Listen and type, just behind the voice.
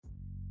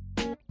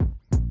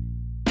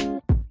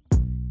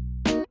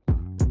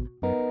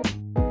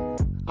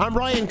I'm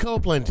Brian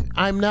Copeland.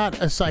 I'm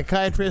not a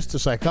psychiatrist, a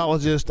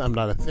psychologist. I'm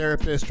not a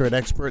therapist or an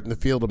expert in the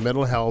field of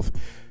mental health.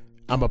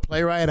 I'm a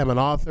playwright. I'm an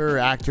author,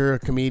 actor, a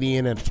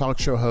comedian, and a talk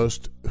show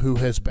host who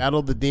has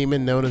battled the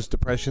demon known as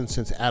depression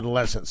since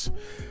adolescence.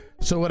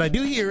 So what I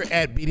do here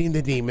at Beating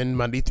the Demon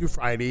Monday through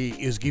Friday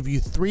is give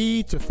you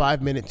 3 to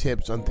 5 minute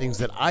tips on things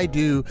that I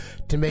do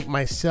to make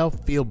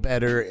myself feel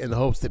better in the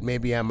hopes that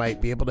maybe I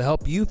might be able to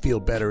help you feel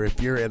better if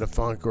you're in a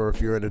funk or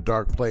if you're in a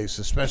dark place,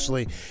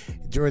 especially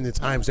during the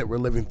times that we're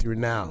living through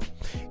now.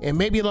 And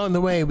maybe along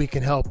the way we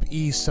can help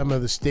ease some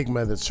of the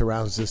stigma that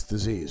surrounds this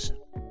disease.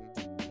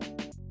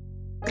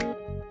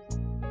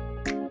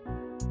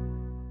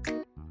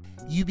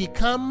 You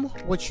become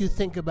what you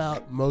think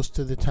about most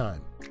of the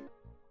time.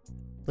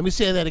 Let me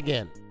say that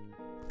again.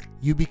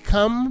 You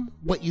become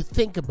what you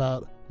think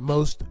about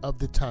most of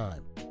the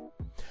time.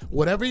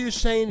 Whatever you're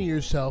saying to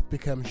yourself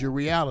becomes your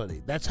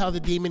reality. That's how the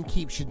demon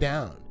keeps you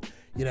down.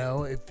 You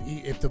know,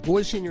 if the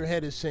voice in your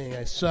head is saying,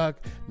 I suck,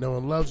 no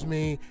one loves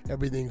me,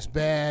 everything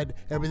bad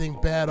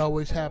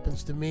always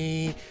happens to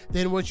me,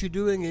 then what you're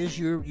doing is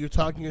you're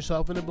talking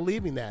yourself into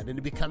believing that,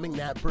 into becoming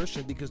that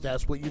person, because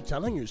that's what you're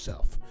telling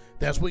yourself.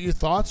 That's what your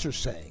thoughts are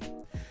saying.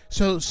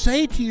 So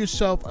say to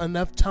yourself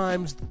enough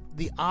times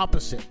the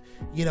opposite.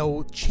 You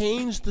know,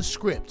 change the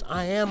script.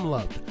 I am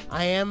loved.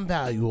 I am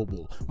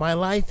valuable. My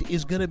life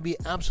is going to be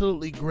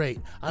absolutely great.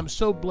 I'm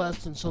so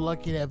blessed and so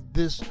lucky to have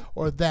this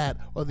or that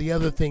or the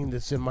other thing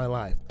that's in my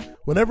life.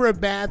 Whenever a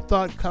bad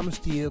thought comes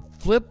to you,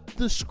 flip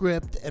the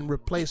script and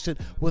replace it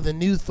with a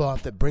new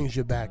thought that brings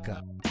you back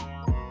up.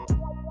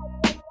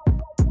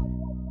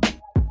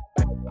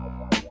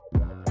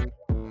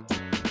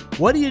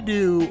 What do you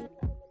do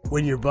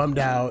when you're bummed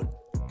out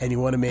and you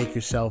want to make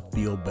yourself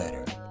feel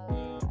better?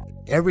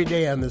 Every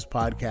day on this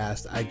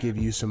podcast, I give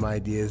you some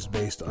ideas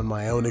based on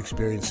my own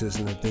experiences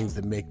and the things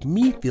that make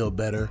me feel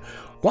better.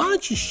 Why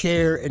don't you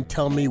share and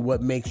tell me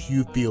what makes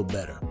you feel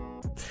better?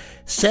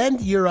 Send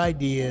your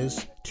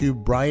ideas to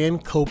Brian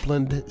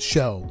Copeland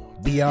Show,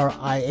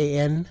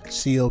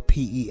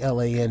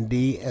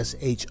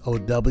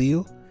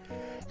 BrianCopelandshow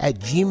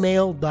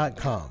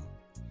 @gmail.com.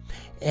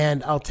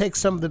 And I'll take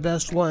some of the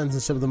best ones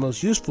and some of the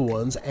most useful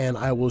ones, and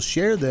I will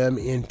share them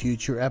in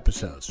future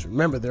episodes.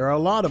 Remember, there are a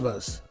lot of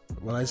us.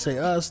 When I say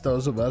us,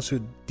 those of us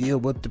who deal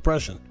with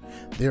depression.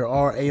 There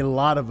are a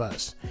lot of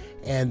us.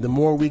 And the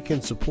more we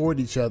can support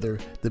each other,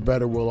 the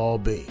better we'll all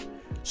be.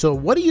 So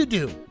what do you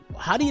do?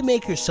 How do you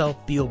make yourself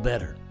feel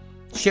better?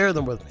 Share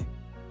them with me.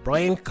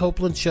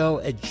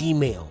 BrianCopelandshow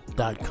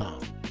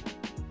 @gmail.com.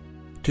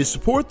 To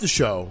support the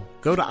show,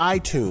 go to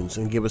iTunes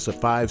and give us a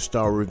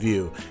 5-star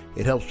review.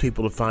 It helps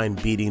people to find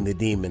Beating the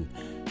Demon.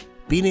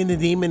 Beating the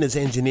Demon is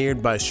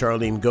engineered by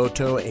Charlene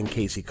Goto and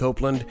Casey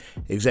Copeland,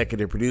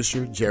 executive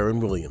producer Jaron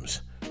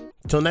Williams.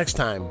 Till next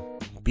time,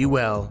 be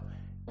well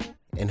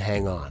and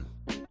hang on.